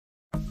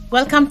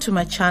Welcome to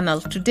my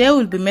channel. Today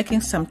we'll be making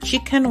some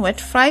chicken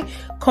wet fry,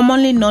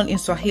 commonly known in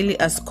Swahili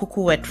as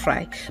kuku wet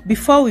fry.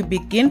 Before we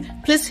begin,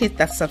 please hit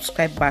that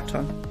subscribe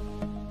button.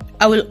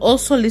 I will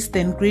also list the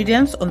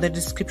ingredients on the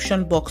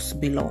description box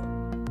below.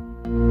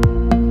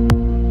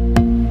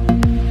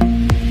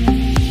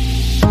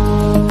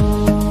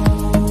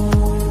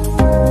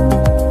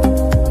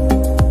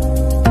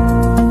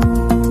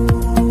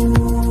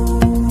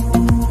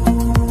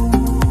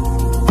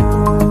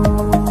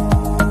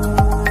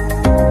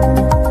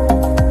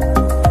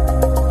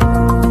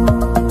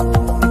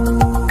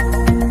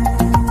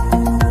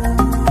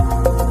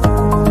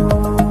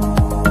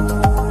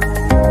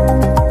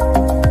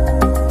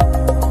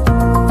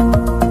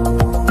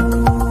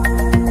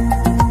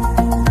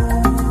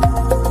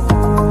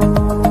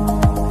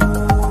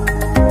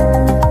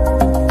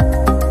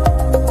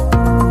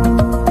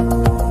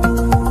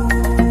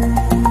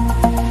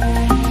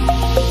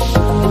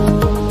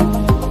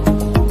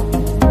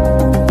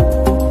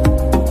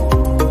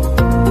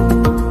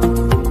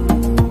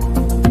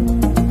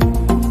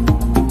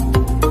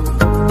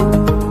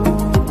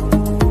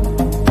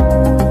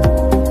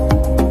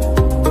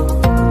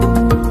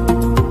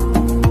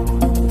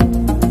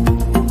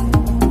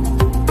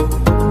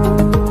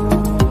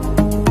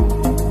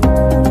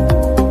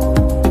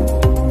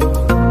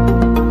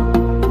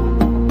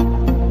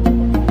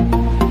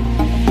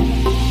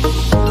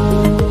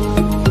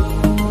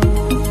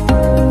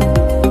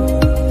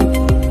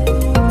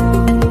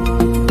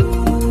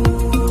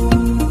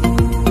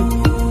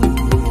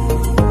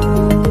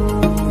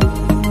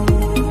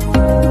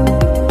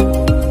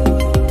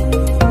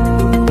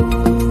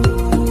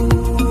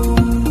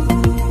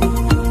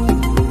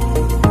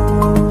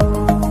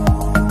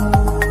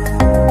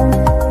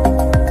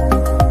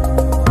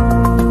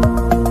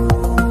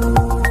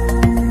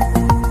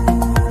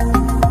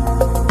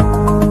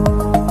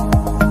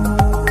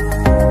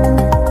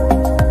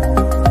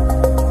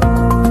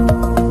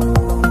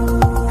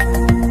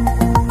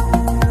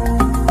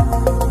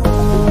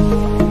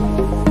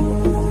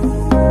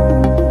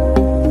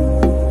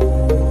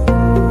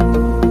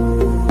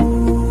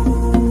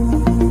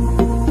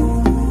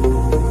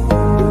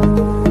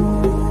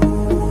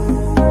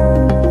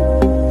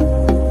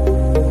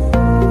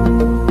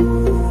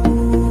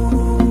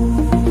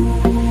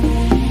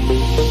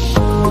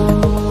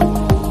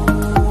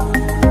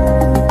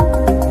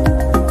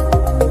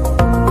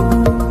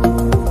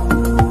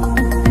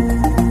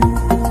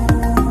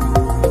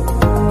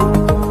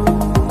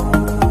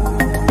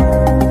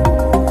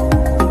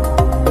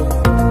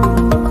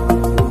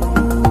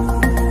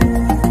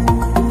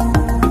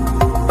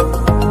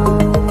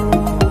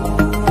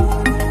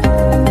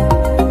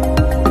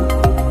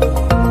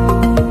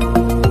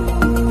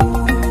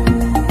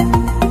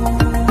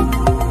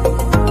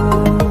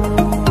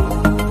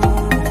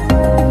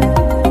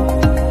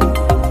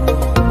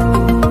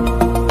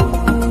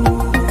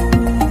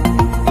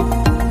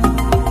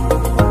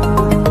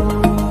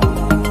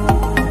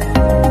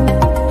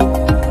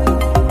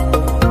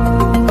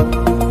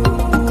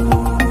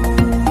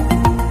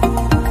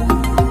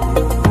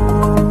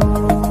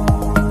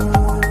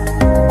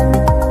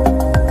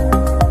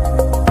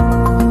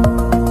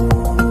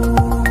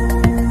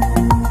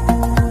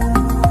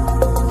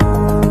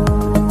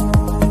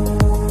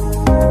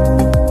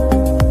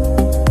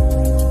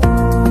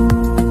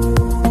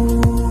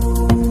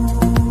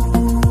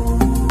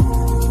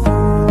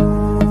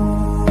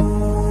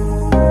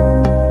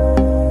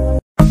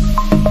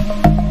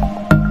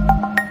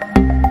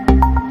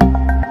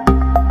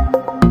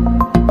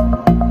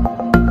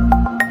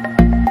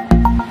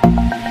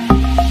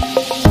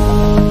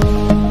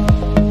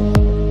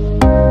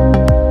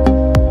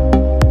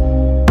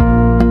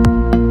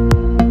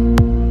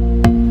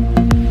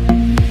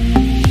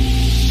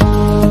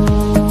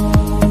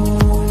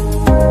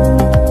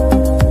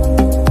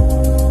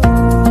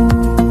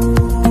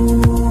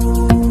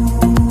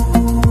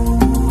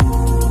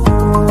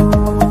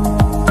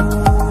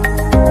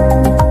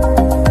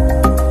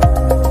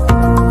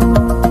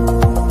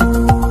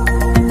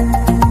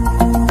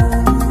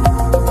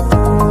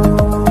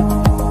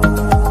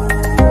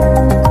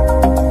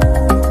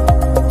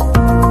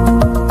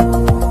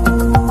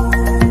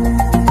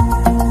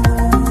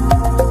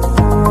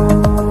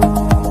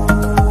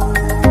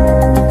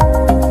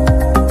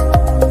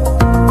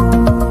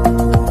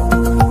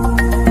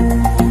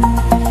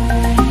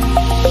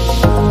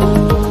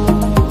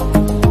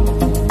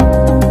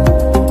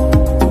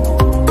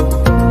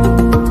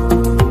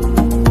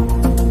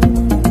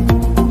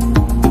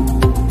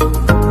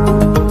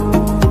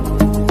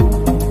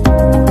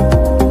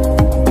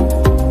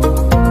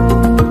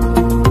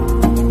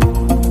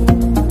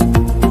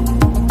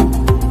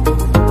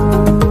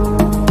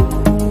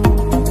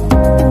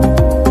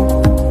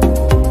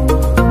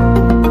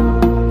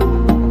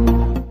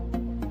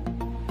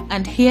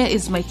 And here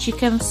is my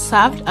chicken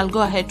served. I'll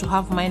go ahead to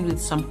have mine with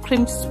some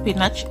creamed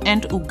spinach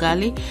and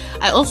ugali.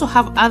 I also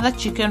have other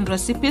chicken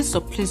recipes,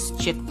 so please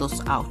check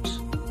those out.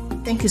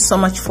 Thank you so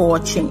much for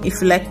watching.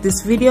 If you like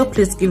this video,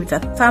 please give it a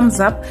thumbs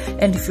up,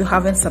 and if you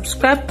haven't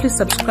subscribed, please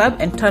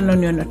subscribe and turn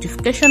on your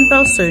notification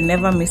bell so you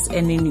never miss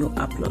any new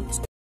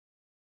uploads.